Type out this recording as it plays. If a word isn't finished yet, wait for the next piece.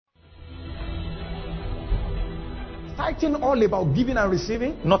tithing all about giving and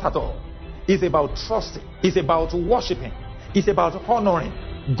receiving? Not at all. It's about trusting. It's about worshiping. It's about honoring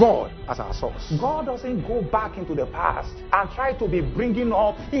God as our source. God doesn't go back into the past and try to be bringing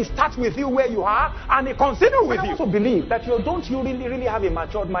up. He starts with you where you are and he continues with you. I also believe that you really have a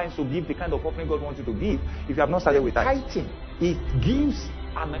matured mind to give the kind of offering God wants you to give if you have not started with tithing. It gives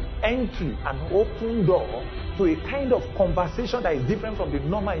an entry, an open door to a kind of conversation that is different from the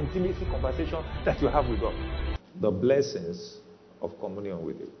normal intimacy conversation that you have with God. The blessings of communion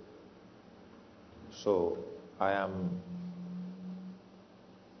with you. So I'm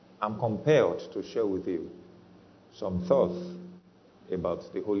compelled to share with you some thoughts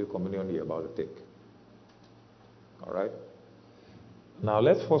about the Holy Communion you're about to take. All right? Now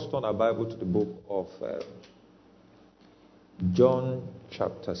let's first turn our Bible to the book of John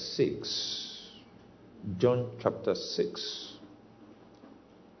chapter 6. John chapter 6.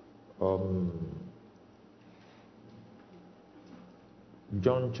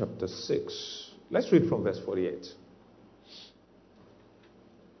 John chapter 6. Let's read from verse 48.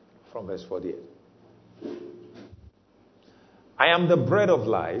 From verse 48. I am the bread of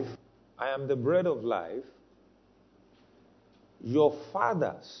life. I am the bread of life. Your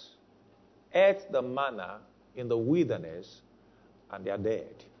fathers ate the manna in the wilderness and they are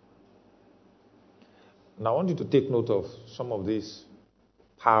dead. Now I want you to take note of some of these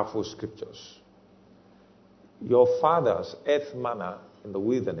powerful scriptures. Your fathers ate manna in the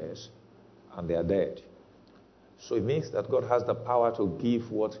wilderness and they are dead. So it means that God has the power to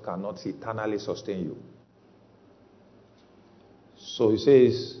give what cannot eternally sustain you. So he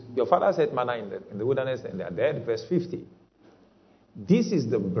says, your fathers ate manna in the wilderness and they are dead. Verse 50. This is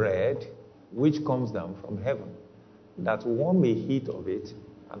the bread which comes down from heaven, that one may eat of it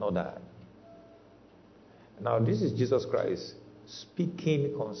and not die. Now this is Jesus Christ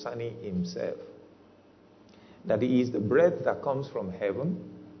speaking concerning himself. That he is the bread that comes from heaven,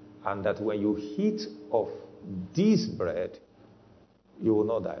 and that when you eat of this bread, you will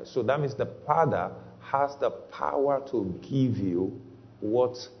not die. So that means the Father has the power to give you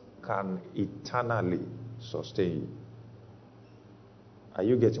what can eternally sustain you. Are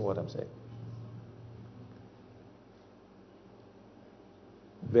you getting what I'm saying?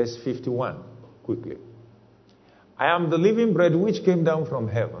 Verse 51, quickly. I am the living bread which came down from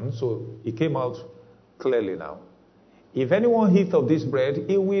heaven. So it came out clearly now. If anyone eats of this bread,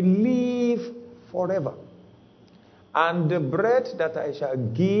 he will live forever. And the bread that I shall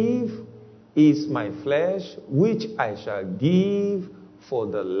give is my flesh, which I shall give for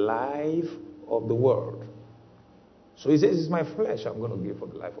the life of the world. So he says, it's my flesh I'm going to give for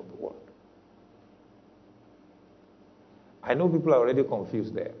the life of the world. I know people are already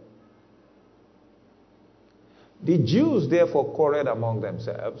confused there. The Jews therefore quarreled among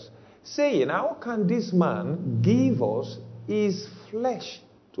themselves, saying, how can this man give us his flesh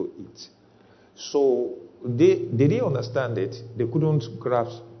to eat? So they didn't understand it. They couldn't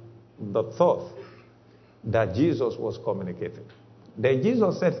grasp the thought that Jesus was communicating. Then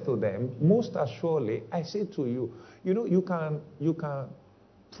Jesus said to them, most assuredly, I say to you, you can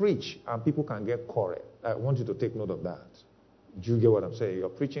preach and people can get quarrel. I want you to take note of that. Do you get what I'm saying? Your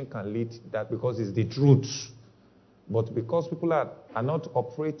preaching can lead that because it's the truth. But because people are not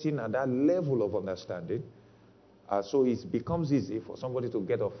operating at that level of understanding, so it becomes easy for somebody to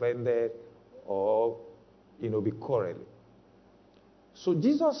get offended or, be quarreling. So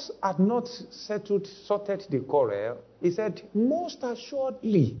Jesus had not sorted the quarrel. He said, most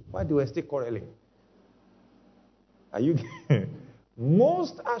assuredly, why do I still quarreling? Are you?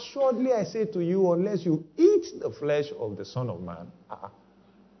 Most assuredly, I say to you, unless you eat the flesh of the Son of Man,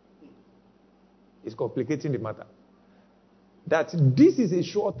 it's complicating the matter. That this is a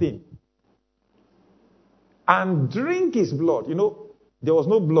sure thing. And drink his blood. There was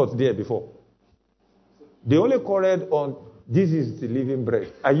no blood there before. They only quarreled on this is the living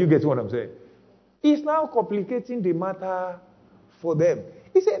bread. Are you getting what I'm saying? It's now complicating the matter for them.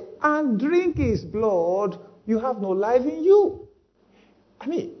 He said, and drink his blood, you have no life in you. I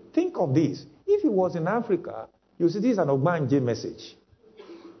mean, think of this. If he was in Africa, you see this is an Ogbanje message.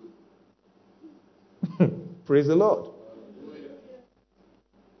 Praise the Lord.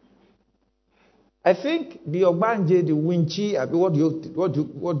 I think the Ogbanje, the Winchi,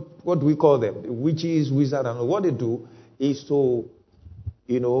 what do we call them? The witches, wizards, and what they do is to,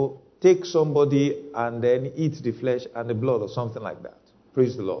 take somebody and then eat the flesh and the blood or something like that.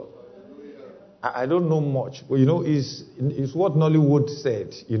 Praise the Lord. I don't know much, but it's what Nollywood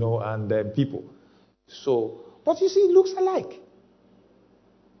said, and people. So, but you see, it looks alike.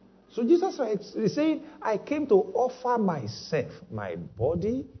 So Jesus is saying, I came to offer myself, my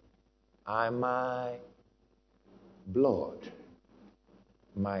body and my blood.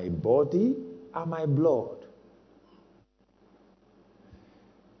 My body and my blood.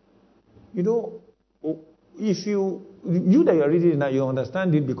 You know, if you that you are reading it now, you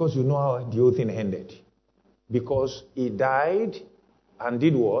understand it because you know how the whole thing ended. Because he died and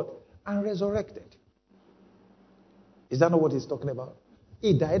did what? And resurrected. Is that not what he's talking about?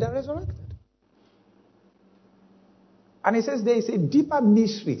 He died and resurrected. And he says there is a deeper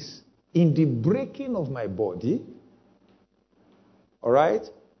mysteries in the breaking of my body, all right,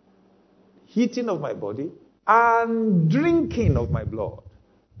 heating of my body, and drinking of my blood.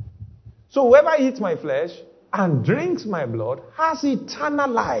 So whoever eats my flesh and drinks my blood has eternal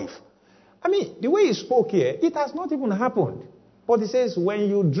life. I mean, the way he spoke here, it has not even happened. But he says, when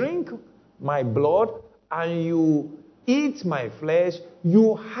you drink my blood and you eat my flesh,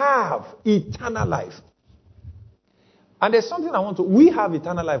 you have eternal life. And there's something we have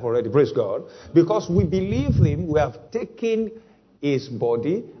eternal life already, praise God, because we believe him, we have taken his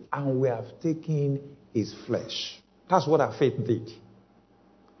body and we have taken his flesh. That's what our faith did.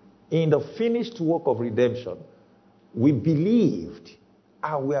 In the finished work of redemption, we believed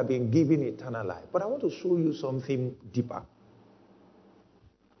and we have been given eternal life. But I want to show you something deeper.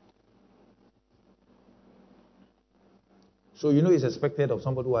 So you know it's expected of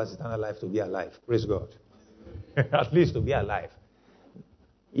somebody who has eternal life to be alive. Praise God. At least to be alive.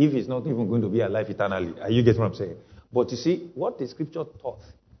 If he's not even going to be alive eternally. Are you getting what I'm saying? But you see, what the scripture taught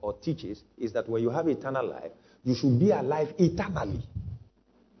or teaches is that when you have eternal life, you should be alive eternally.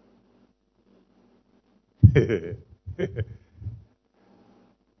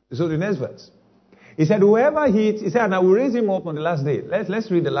 So the next verse. He said, whoever eats, he said, and I will raise him up on the last day. Let's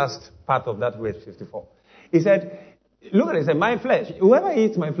read the last part of that verse 54. He said, look at it, he said, my flesh, whoever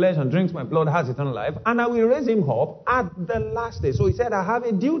eats my flesh and drinks my blood has eternal life, and I will raise him up at the last day. So he said, I have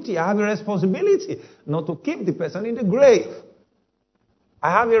a duty, I have a responsibility not to keep the person in the grave.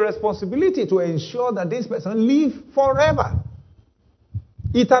 I have a responsibility to ensure that this person lives forever.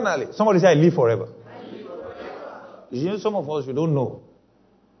 Eternally. Somebody say, I live forever. I live forever. You know, some of us, you don't know.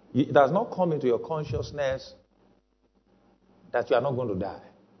 It does not come into your consciousness that you are not going to die.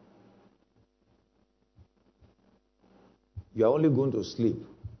 You are only going to sleep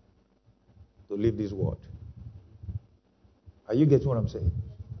to leave this world. Are you getting what I'm saying?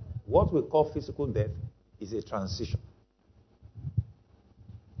 What we call physical death is a transition.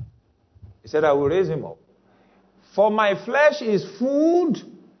 He said, I will raise him up. For my flesh is food,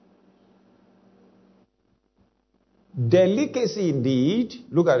 delicacy indeed.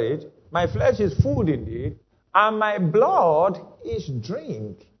 Look at it. My flesh is food indeed, and my blood is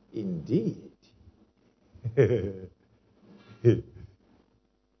drink indeed.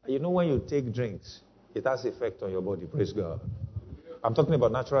 You know, when you take drinks, it has effect on your body. Praise God. I'm talking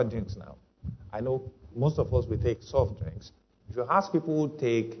about natural drinks now. I know most of us, we take soft drinks. If you ask people who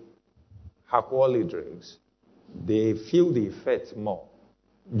take alcoholic drinks, they feel the effect more.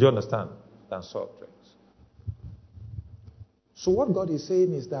 Do you understand? Than soft drinks. So what God is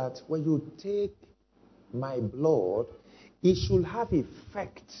saying is that when you take my blood, it should have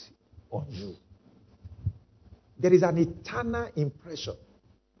effect on you. There is an eternal impression.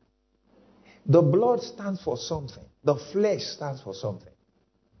 The blood stands for something. The flesh stands for something.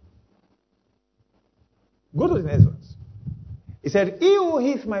 Go to the next verse. He said, he who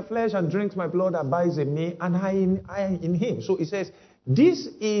eats my flesh and drinks my blood abides in me, and I in him. So he says, this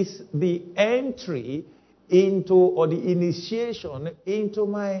is the entry into, or the initiation into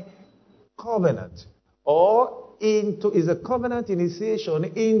my covenant. Or is a covenant initiation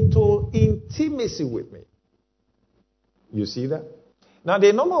into intimacy with me. You see that? Now,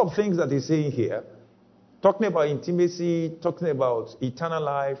 there are a number of things that he's saying here, talking about intimacy, talking about eternal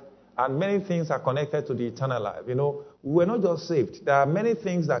life, and many things are connected to the eternal life. You know, we were not just saved. There are many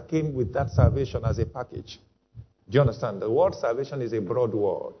things that came with that salvation as a package. Do you understand? The word salvation is a broad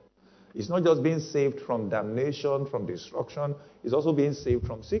word. It's not just being saved from damnation, from destruction. It's also being saved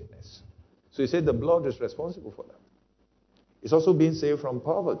from sickness. So he said the blood is responsible for that. It's also being saved from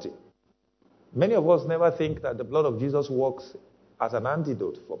poverty. Many of us never think that the blood of Jesus works as an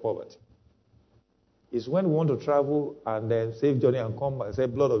antidote for poverty. It's when we want to travel and then save journey and come back and say,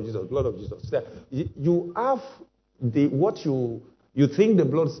 blood of Jesus, blood of Jesus. You have what you think the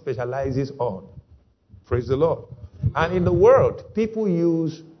blood specializes on. Praise the Lord. And in the world, people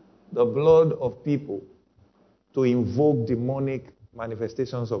use the blood of people to invoke demonic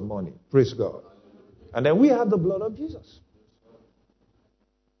manifestations of money. Praise God. And then we have the blood of Jesus.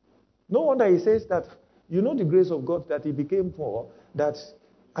 No wonder he says that, you know the grace of God that he became poor, that,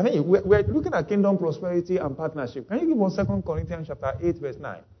 I mean, we're looking at kingdom prosperity and partnership. Can you give us 2 Corinthians chapter 8, verse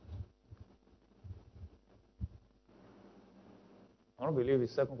 9? I don't believe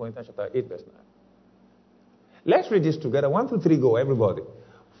it's 2 Corinthians chapter 8, verse 9. Let's read this together. 1, 2, 3, go, everybody.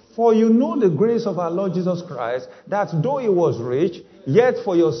 For you know the grace of our Lord Jesus Christ, that though he was rich, yet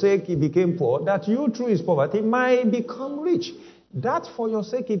for your sake he became poor, that you through his poverty might become rich. That for your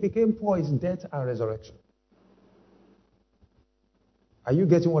sake he became poor is death and resurrection. Are you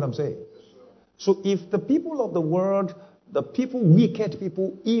getting what I'm saying? So if the people of the world, the people, wicked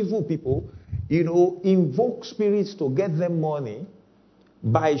people, evil people, invoke spirits to get them money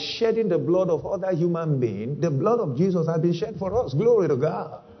by shedding the blood of other human beings, the blood of Jesus has been shed for us. Glory to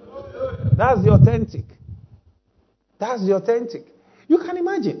God. That's the authentic. That's the authentic. You can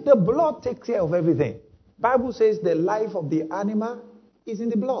imagine, the blood takes care of everything. Bible says the life of the animal is in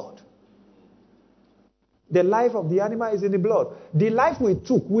the blood. The life of the animal is in the blood. The life we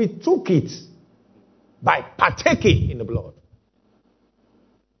took it by partaking in the blood.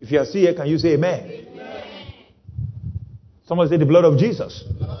 If you are still here, can you say amen? Amen. Someone say the blood of Jesus.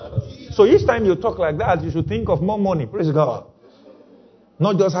 So each time you talk like that, you should think of more money. Praise God.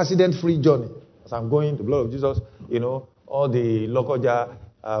 Not just accident-free journey. As I'm going, the blood of Jesus, all the Lokoja,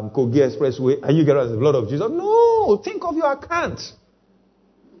 Kogi Expressway, and you get us the blood of Jesus. No, think of your account.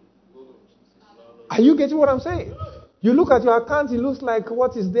 Are you getting what I'm saying? You look at your account, it looks like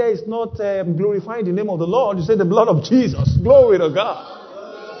what is there is not glorifying the name of the Lord. You say the blood of Jesus. Glory to God.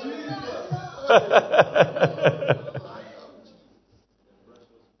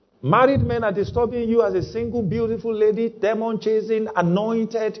 Married men are disturbing you as a single, beautiful lady, demon chasing,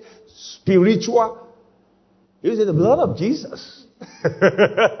 anointed, spiritual. You say the blood of Jesus.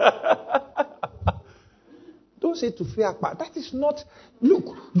 Don't say to fear, but that is not.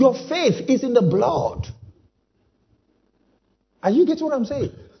 Look, your faith is in the blood. Are you getting what I'm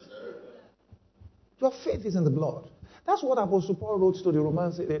saying? Your faith is in the blood. That's what Apostle Paul wrote to the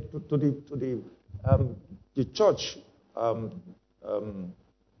Romans, to the church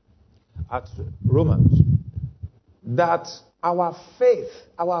at Romans, that our faith,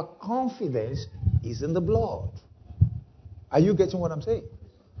 our confidence is in the blood. Are you getting what I'm saying?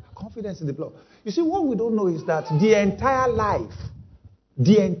 Confidence in the blood. You see, what we don't know is that the entire life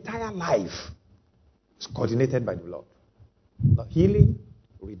is coordinated by the blood. The healing,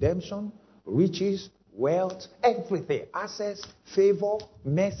 redemption, riches, wealth, everything, access, favor,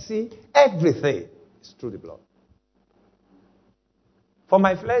 mercy, everything is through the blood. For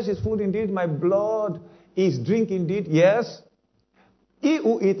my flesh is food indeed, my blood is drink indeed. Yes. He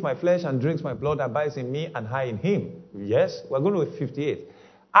who eats my flesh and drinks my blood abides in me and I in him. Yes. We're going to 58.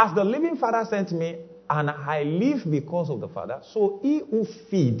 As the living Father sent me, and I live because of the Father, so he who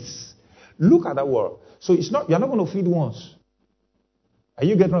feeds. Look at that word. So it's not, you're not going to feed once. Are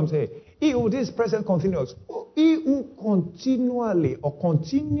you getting what I'm saying? He who, this present continuous, he who continually or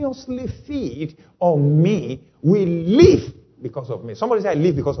continuously feed on me will live because of me. Somebody say, I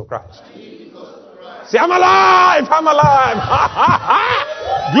live because of Christ. Say, I'm alive! I'm alive!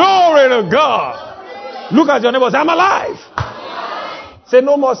 Glory to God! Look at your neighbor, say, I'm alive! Say,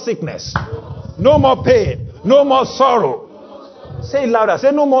 no more sickness. No more pain. No more sorrow. Say it louder.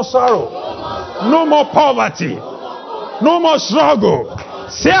 Say, no more sorrow. No more poverty. No more struggle.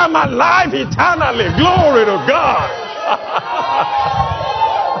 Say, I'm alive eternally. Glory to God.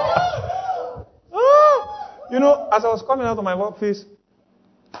 As I was coming out of my workplace,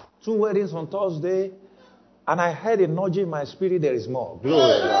 2 weddings on Thursday, and I heard a nudge in my spirit, there is more.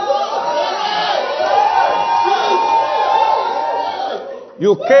 Glory to God.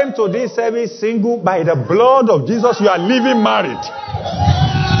 You came to this service single by the blood of Jesus. You are living married.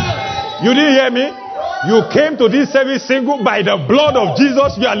 You didn't hear me? You came to this service single by the blood of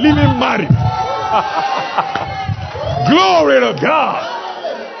Jesus. You are living married. Glory to God.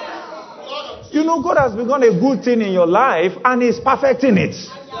 God has begun a good thing in your life and is perfecting it.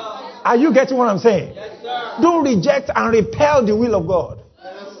 Are you getting what I'm saying? Don't reject and repel the will of God.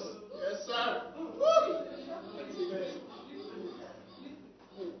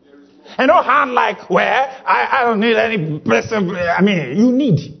 And don't hand like, I don't need any person. You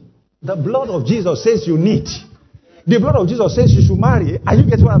need. The blood of Jesus says you need. The blood of Jesus says you should marry. Are you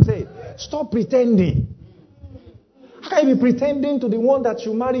getting what I'm saying? Stop pretending. How can you be pretending to the one that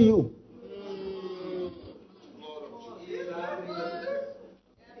should marry you?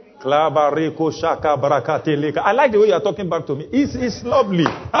 I like the way you are talking back to me. It's lovely.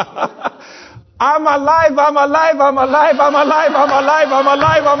 I'm alive, I'm alive, I'm alive, I'm alive, I'm alive, I'm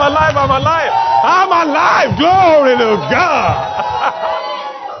alive, I'm alive, I'm alive. I'm alive. Glory to God.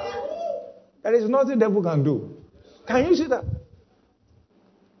 There is nothing the devil can do. Can you see that?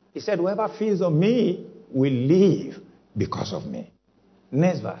 He said, whoever feeds on me will live because of me.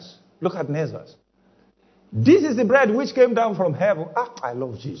 Next verse. Look at next verse. This is the bread which came down from heaven. I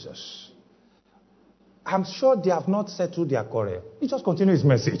love Jesus. I'm sure they have not settled their quarrel. He just continues his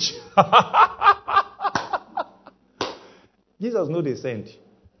message. Jesus knows they sent.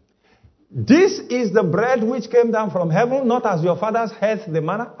 This is the bread which came down from heaven, not as your fathers ate the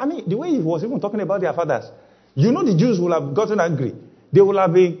manna. I mean, the way he was even talking about their fathers. You know the Jews will have gotten angry. They will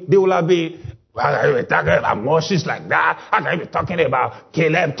have been, why are you talking about Moses like that? How are you talking about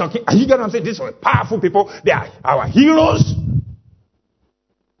Caleb talking? Are you get what I'm saying? These are powerful people. They are our heroes.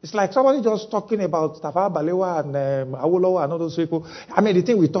 It's like somebody just talking about Tafawa Balewa and Awolowo and all those people. I mean, the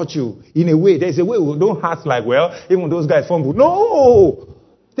thing we taught you, in a way, there's a way we don't act like, well, even those guys fumble. No!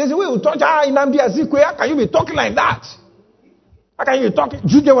 There's a way we taught you, Nnamdi Azikiwe, how can you be talking like that? How can you be talking?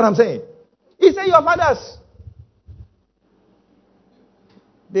 Do you get what I'm saying? He said, your fathers,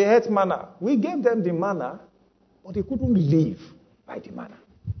 they ate manna. We gave them the manna, but they couldn't live by the manna.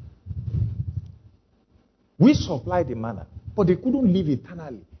 We supplied the manna, but they couldn't live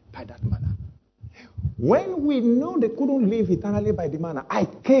eternally by that manna. When we know they couldn't live eternally by the manna, I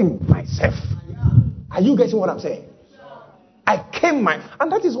came myself. Are you getting what I'm saying? I came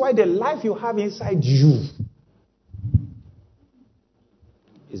and that is why the life you have inside you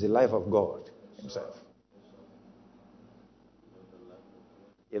is the life of God himself.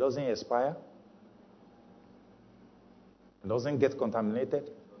 It doesn't expire. It doesn't get contaminated.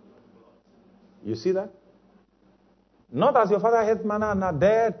 You see that? Not as your father ate manna and are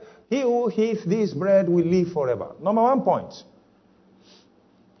dead. He who eats this bread will live forever. Number 1 point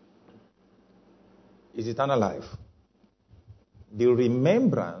is eternal life. The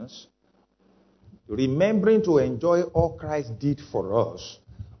remembering to enjoy all Christ did for us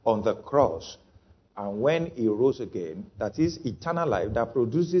on the cross and when he rose again, that is eternal life that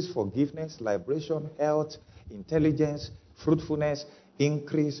produces forgiveness, liberation, health, intelligence, fruitfulness,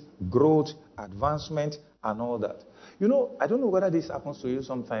 increase, growth, advancement, and all that. You know, I don't know whether this happens to you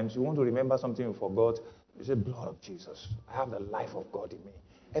sometimes. You want to remember something you forgot. You say, blood of Jesus. I have the life of God in me.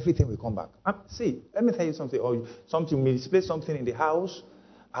 Everything will come back. See, let me tell you something. Or something, you misplace something in the house.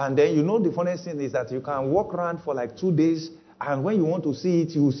 And then you know the funniest thing is that you can walk around for like 2 days. And when you want to see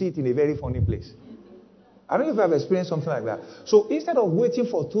it, you will see it in a very funny place. I don't know if you have experienced something like that. So instead of waiting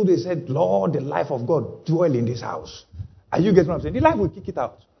for 2 days, said, Lord, the life of God dwell in this house. Are you getting what I'm saying? The life will kick it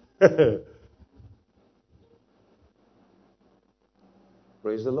out.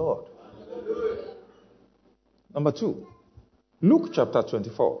 Praise the Lord. Number 2, Luke chapter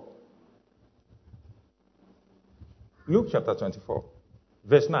 24. Luke chapter 24,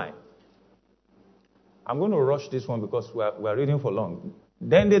 verse 9. I'm going to rush this one because we're reading for long.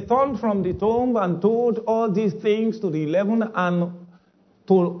 Then they turned from the tomb and told all these things to the 11 and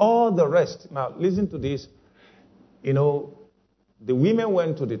told all the rest. Now, listen to this. You know, the women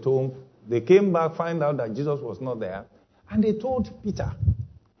went to the tomb. They came back, find out that Jesus was not there. And they told Peter.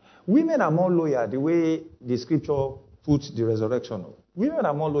 Women are more loyal the way the scripture puts the resurrection. Women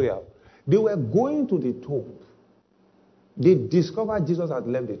are more loyal. They were going to the tomb. They discovered Jesus had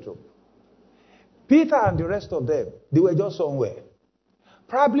left the tomb. Peter and the rest of them, they were just somewhere.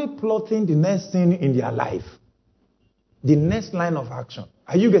 Probably plotting the next thing in their life. The next line of action.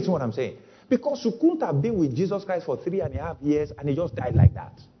 Are you getting what I'm saying? Because you couldn't have been with Jesus Christ for 3.5 years and he just died like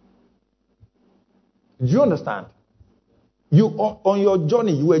that. Do you understand? You on your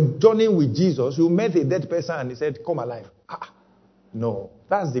journey, you were journeying with Jesus. You met a dead person and he said, "Come alive." No,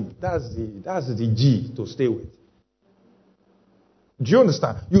 that's the G to stay with. Do you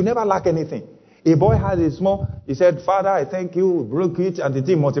understand? You never lack anything. A boy had a small. He said, "Father, I thank you." We broke it and the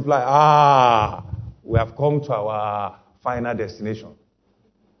thing multiplied. We have come to our final destination.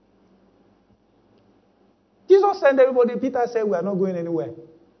 Jesus sent everybody. Peter said, "We are not going anywhere."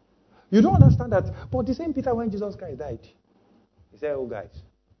 You don't understand that. But the same Peter, when Jesus Christ died, he said, "Oh guys,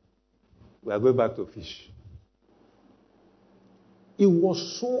 we are going back to fish." It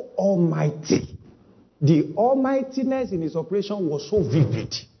was so almighty. The almightiness in his operation was so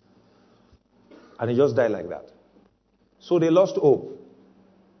vivid. And he just died like that. So they lost hope.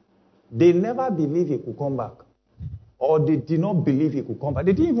 They never believed he could come back. Or they did not believe he could come back.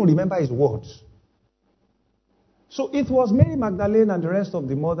 They didn't even remember his words. So it was Mary Magdalene and the rest of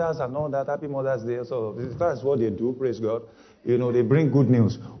the mothers and all that, happy Mother's Day. So that's what they do, praise God. You know, they bring good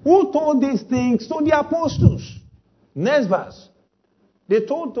news. Who told these things to the apostles? Next verse. They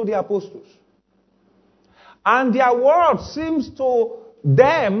told to the apostles. And their word seems to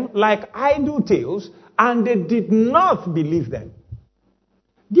them like idle tales, and they did not believe them.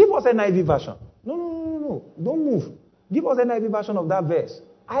 Give us an NIV version. No. Don't move. Give us an NIV version of that verse.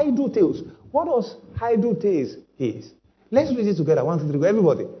 Idle tales. What does idle tales is? Let's read it together. 1, 2, 3, go.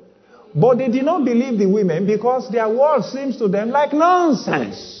 Everybody. But they did not believe the women because their word seems to them like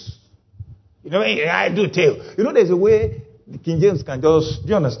nonsense. You know, I do tell. You know, there's a way the King James can just, do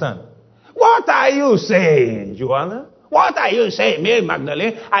you understand? What are you saying, Joanna? What are you saying, Mary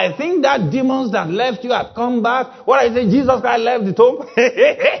Magdalene? I think that demons that left you have come back. What I say, Jesus Christ left the tomb?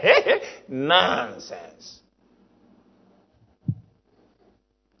 Nonsense.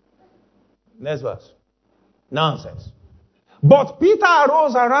 Next verse. Nonsense. But Peter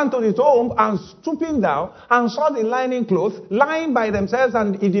arose and ran to the tomb, and stooping down and saw the linen clothes lying by themselves,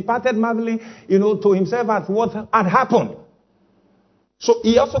 and he departed marveling, to himself at what had happened. So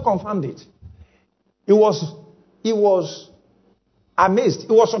he also confirmed it. He was amazed.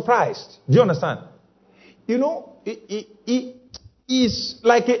 He was surprised. Do you understand?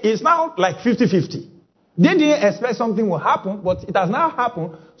 It's now like 50-50. They didn't expect something will happen, but it has now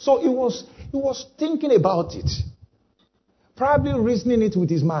happened. So he was thinking about it. Probably reasoning it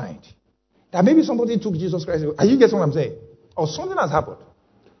with his mind. That maybe somebody took Jesus Christ. Are you getting what I'm saying? Or something has happened.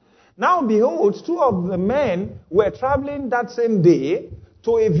 Now behold, two of the men were traveling that same day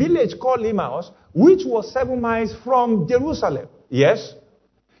to a village called Emmaus, which was 7 miles from Jerusalem. Yes?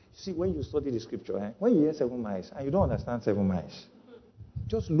 See, when you study the scripture, when you hear 7 miles and you don't understand 7 miles,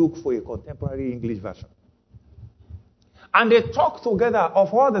 just look for a contemporary English version. And they talked together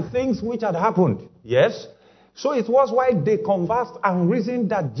of all the things which had happened. Yes? So it was why they conversed and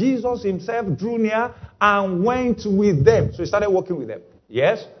reasoned that Jesus himself drew near and went with them. So he started walking with them.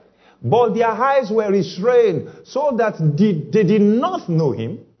 Yes? But their eyes were restrained so that they did not know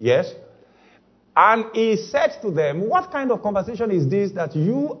him. Yes? And he said to them, what kind of conversation is this that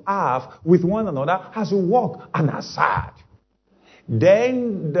you have with one another as you walk and are sad?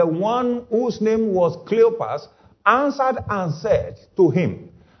 Then the one whose name was Cleopas answered and said to him,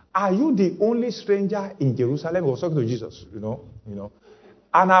 are you the only stranger in Jerusalem? He was talking to Jesus, you know.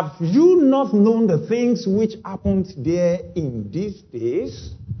 And have you not known the things which happened there in these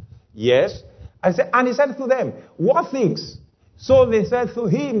days? Yes. And he said to them, what things? So they said to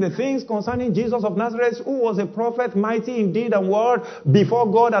him, the things concerning Jesus of Nazareth, who was a prophet, mighty in deed and word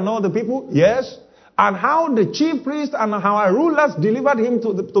before God and all the people. Yes. And how the chief priests and our rulers delivered him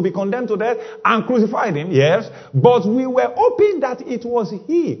to be condemned to death and crucified him. Yes. But we were hoping that it was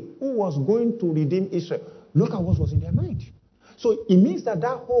he who was going to redeem Israel. Look at what was in their mind. So it means that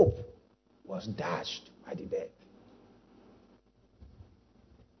hope was dashed by the death.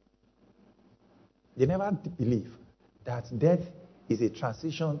 They never believe that death is a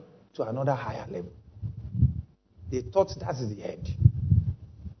transition to another higher level. They thought that is the end.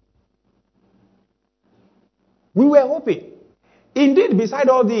 We were hoping. Indeed, beside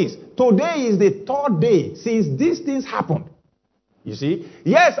all this, today is the 3rd day since these things happened. You see?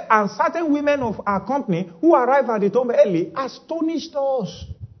 Yes, and certain women of our company who arrived at the tomb early astonished us.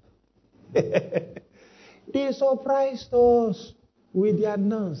 They surprised us with their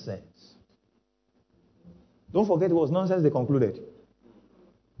nonsense. Don't forget it was nonsense they concluded.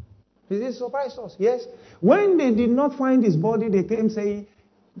 They surprised us, yes. When they did not find his body, they came saying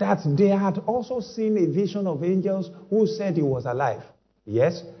that they had also seen a vision of angels who said he was alive.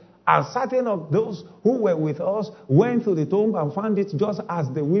 Yes. And certain of those who were with us went to the tomb and found it just as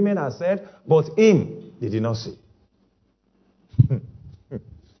the women had said, but him they did not see.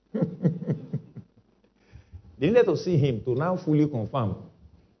 They needed to see him to now fully confirm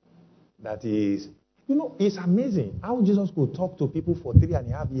that he is. It's amazing how Jesus could talk to people for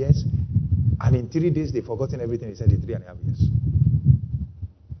 3.5 years, and in 3 days they've forgotten everything he said in 3.5 years.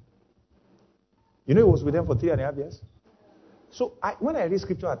 He was with them for 3.5 years. So when I read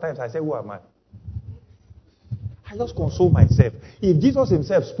scripture at times, I say, who am I? I just console myself. If Jesus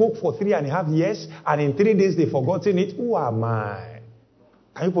himself spoke for 3.5 years, and in 3 days they've forgotten it, who am I?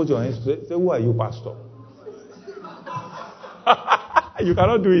 Can you put your hands? Say, who are you, pastor? You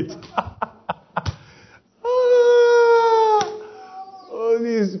cannot do it.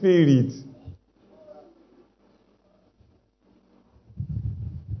 Holy Spirit.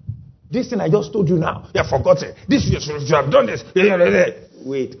 This thing I just told you now, you have forgotten. This you have done this.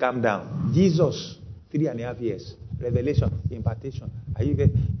 Wait, calm down. Jesus, 3.5 years. Revelation, impartation. Are you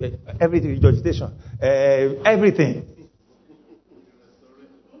getting everything? Regurgitation, everything.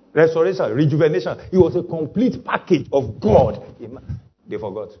 Restoration, rejuvenation. It was a complete package of God. They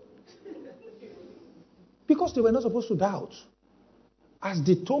forgot. Because they were not supposed to doubt. As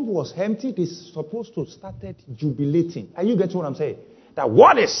the tomb was empty, they supposed to started jubilating. Are you getting what I'm saying? That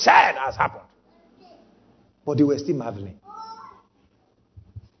what is said has happened. But they were still marveling.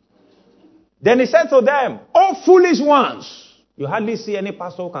 Then he said to them, "O foolish ones." You hardly see any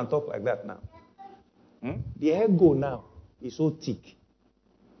pastor who can talk like that now. The ego now is so thick.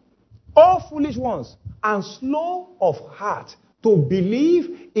 All foolish ones, and slow of heart to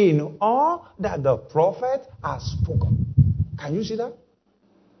believe in all that the prophet has spoken. Can you see that?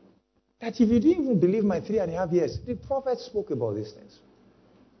 That if you didn't even believe my 3.5 years, the prophet spoke about these things.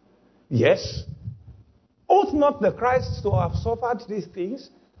 Yes. Ought not the Christ to have suffered these things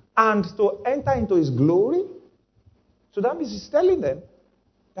and to enter into his glory? So that means he's telling them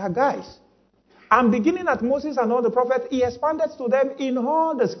that, guys, and beginning at Moses and all the prophets, he expanded to them in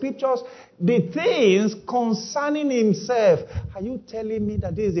all the scriptures the things concerning himself. Are you telling me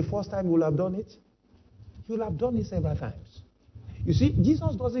that this is the first time you will have done it? You will have done it several times. You see,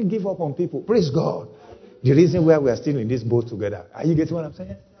 Jesus doesn't give up on people. Praise God. The reason why we are still in this boat together. Are you getting what I'm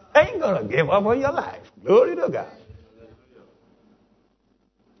saying? I ain't going to give up on your life. Glory to God.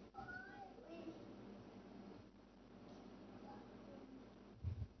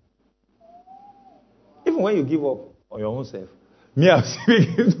 Even when you give up on your own self, me, I'm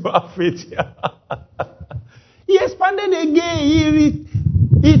speaking to our faith here. He expanded again.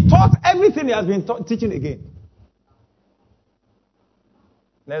 He taught everything he has been teaching again.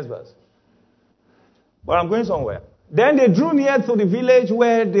 Next verse. But I'm going somewhere. Then they drew near to the village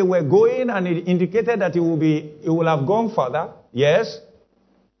where they were going, and it indicated that it will have gone further. Yes.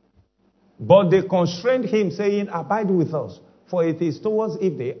 But they constrained him, saying, abide with us, for it is towards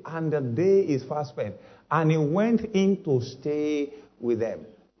evening, and the day is fast spent. And he went in to stay with them.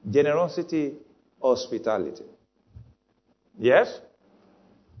 Generosity, hospitality. Yes?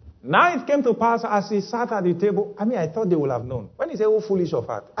 Now it came to pass as he sat at the table. I thought they would have known. When he said, oh, foolish of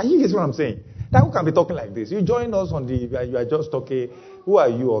heart. Are you getting what I'm saying? That who can be talking like this? You join us on you are just talking. Who are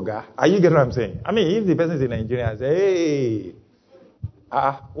you, Oga? Are you getting what I'm saying? If the person is in Nigeria, I say, hey,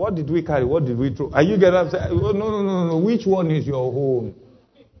 what did we carry? What did we throw? Are you getting what I'm saying? Oh, no. Which one is your home?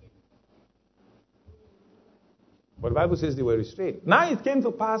 But the Bible says they were restrained. Now it came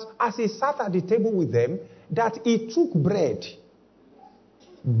to pass, as he sat at the table with them, that he took bread,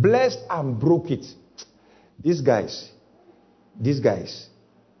 blessed and broke it. These guys, this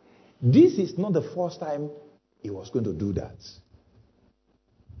is not the first time he was going to do that.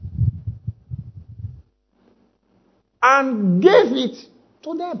 And gave it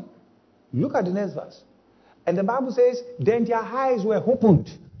to them. Look at the next verse. And the Bible says, then their eyes were opened,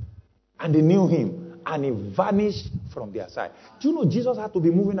 and they knew him, and he vanished from their sight. Do you know Jesus had to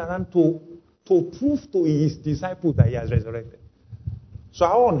be moving around to prove to his disciples that he has resurrected? So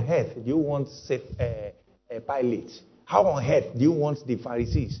how on earth do you want Pilate? How on earth do you want the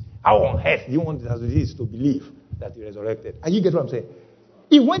Pharisees? How on earth do you want the Sadducees to believe that he resurrected? And you get what I'm saying?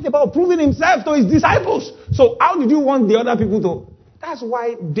 He went about proving himself to his disciples. So how did you want the other people to? That's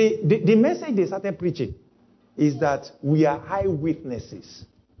why the message they started preaching is that we are eyewitnesses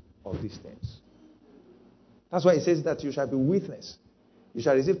of these things. That's why it says that you shall be witness. You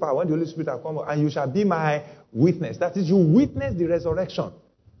shall receive power when the Holy Spirit will come, and you shall be my witness. That is, you witness the resurrection,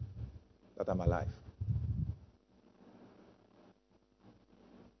 that I'm alive.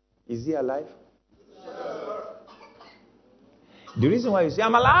 Is he alive? Sure. The reason why you say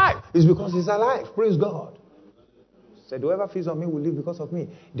I'm alive is because he's alive. Praise God. Said, whoever feeds on me will live because of me.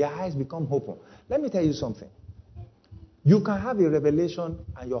 Their eyes become open. Let me tell you something. You can have a revelation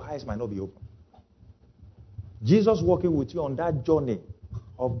and your eyes might not be open. Jesus walking with you on that journey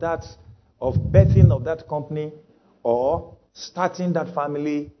of birthing of that company, or starting that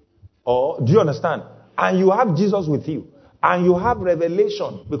family, or do you understand? And you have Jesus with you, and you have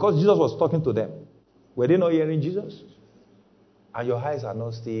revelation because Jesus was talking to them. Were they not hearing Jesus? And your eyes are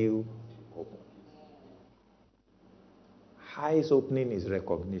not still open. Eyes opening is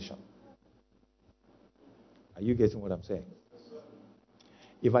recognition. Are you getting what I'm saying?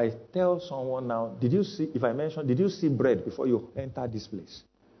 If I tell someone now, did you see bread before you enter this place?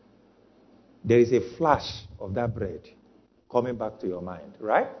 There is a flash of that bread coming back to your mind,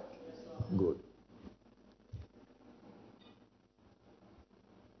 right? Good.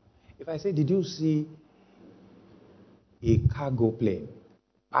 If I say, did you see a cargo plane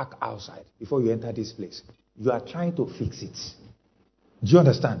parked outside before you enter this place? You are trying to fix it. Do you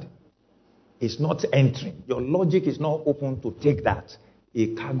understand? It's not entering. Your logic is not open to take that.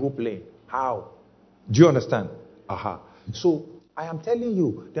 A cargo plane. How? Do you understand? Aha. So, I am telling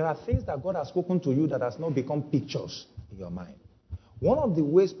you, there are things that God has spoken to you that has not become pictures in your mind. One of the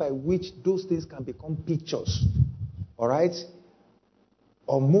ways by which those things can become pictures, all right,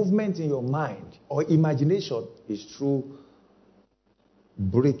 or movement in your mind or imagination is through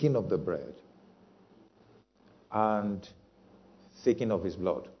breaking of the bread and taking of his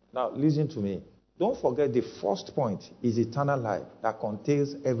blood. Now, listen to me. Don't forget the first point is eternal life that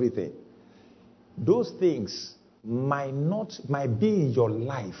contains everything. Those things might be in your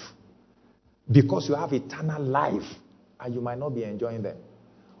life Because you have eternal life and you might not be enjoying them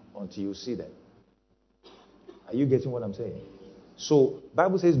until you see them. Are you getting what I'm saying? So,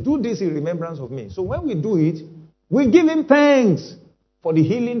 Bible says, do this in remembrance of me. So when we do it, we give him thanks for the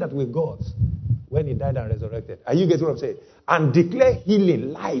healing that we got when he died and resurrected. Are you getting what I'm saying? And declare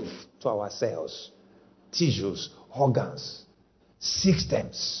healing, life to our cells, tissues, organs,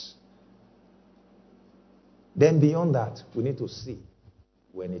 systems. Then beyond that, we need to see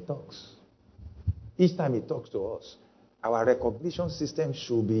when he talks. Each time he talks to us, our recognition system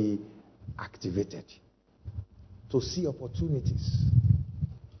should be activated to see opportunities,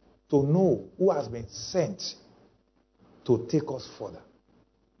 to know who has been sent to take us further.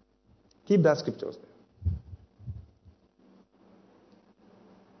 Keep that scripture there.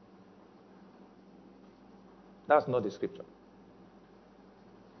 That's not the scripture.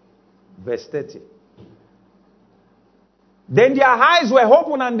 Verse 30. Then their eyes were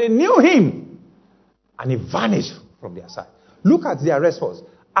open and they knew him, and he vanished from their sight. Look at their response.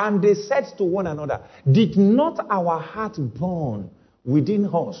 And they said to one another, did not our heart burn within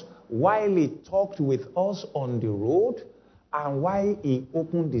us while he talked with us on the road and while he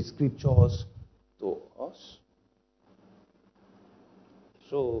opened the scriptures to us?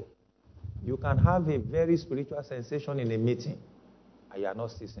 So, you can have a very spiritual sensation in a meeting and you are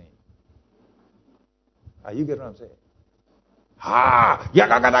not still saying. Are you getting what I'm saying?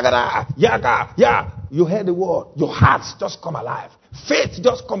 Yaga, gada, gada, yaga, yeah. You heard the word. Your heart just come alive. Faith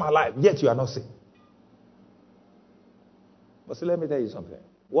just come alive. Yet you are not saying. But see, let me tell you something.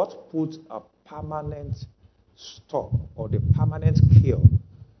 What puts a permanent stop or the permanent cure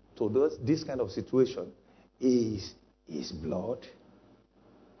to this kind of situation is his blood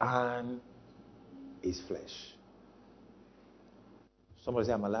and his flesh. Somebody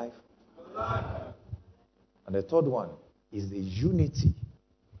say, I'm alive. Alive. And the third one is the unity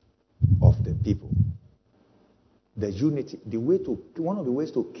of the people. The unity. One of the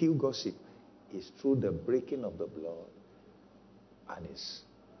ways to kill gossip is through the breaking of the blood and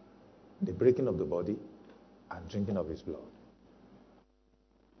the breaking of the body and drinking of his blood.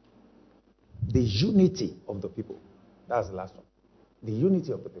 The unity of the people. That's the last one. The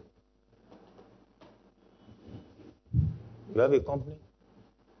unity of the people. You have a company.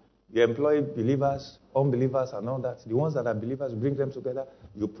 You employ believers, unbelievers, and all that. The ones that are believers, bring them together.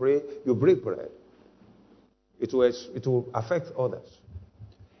 You pray, you break bread. It will affect others.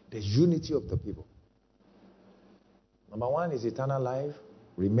 The unity of the people. Number one is eternal life,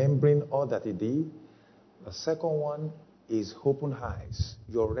 remembering all that he did. The second one is open eyes.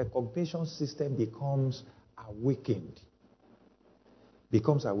 Your recognition system becomes awakened.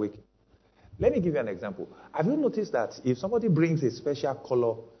 Let me give you an example. Have you noticed that if somebody brings a special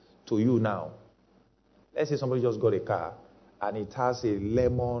color to you now, let's say somebody just got a car and it has a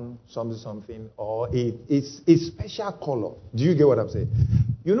lemon something, or it's a special color. Do you get what I'm saying?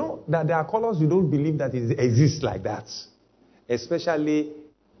 You know that there are colors you don't believe that it exists like that. Especially,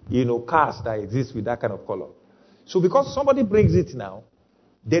 cars that exist with that kind of color. So because somebody brings it now,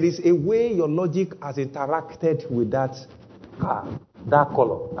 there is a way your logic has interacted with that car, that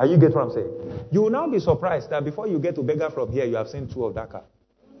color. Are you get what I'm saying? You will now be surprised that before you get to Beggar from here, you have seen two of that car.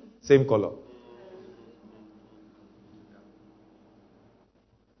 Same color.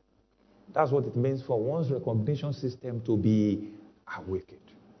 That's what it means for one's recognition system to be awakened.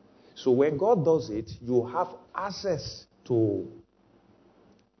 So when God does it, you have access to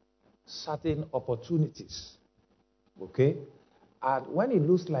certain opportunities. Okay? And when it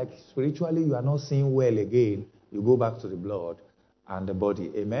looks like spiritually you are not seeing well again, you go back to the blood and the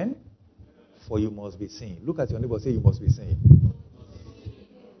body. Amen? For you must be seen. Look at your neighbor, say you must be seen.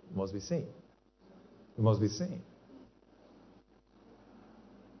 You must be seen. You must be seen.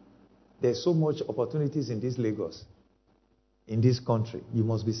 There's so much opportunities in this Lagos, in this country. You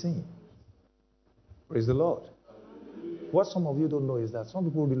must be seen. Praise the Lord. What some of you don't know is that some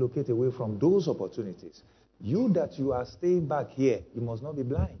people relocate away from those opportunities. You that you are staying back here, you must not be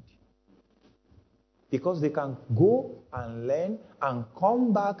blind. Because they can go and learn and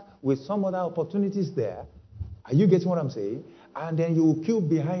come back with some other opportunities there. Are you getting what I'm saying? And then you will queue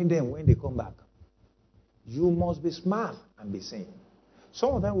behind them when they come back. You must be smart and be seen.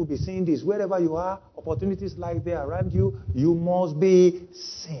 Some of them will be saying this. Wherever you are, opportunities like they are around you, you must be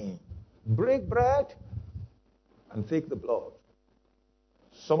seen. Break bread and take the blood.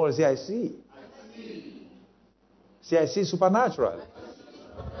 Somebody say, I see. I see. Say, I see supernatural.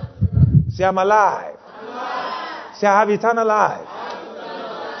 Say, I'm alive. Say, I have eternal life.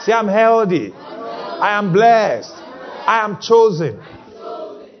 Say, I'm healthy. I am blessed. I am chosen.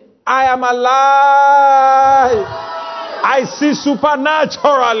 I am alive. I see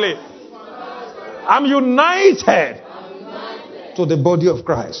supernaturally. I'm united to the body of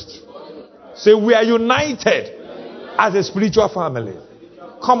Christ. Say, we are united as a spiritual family.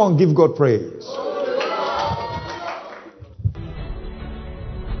 Come on, give God praise.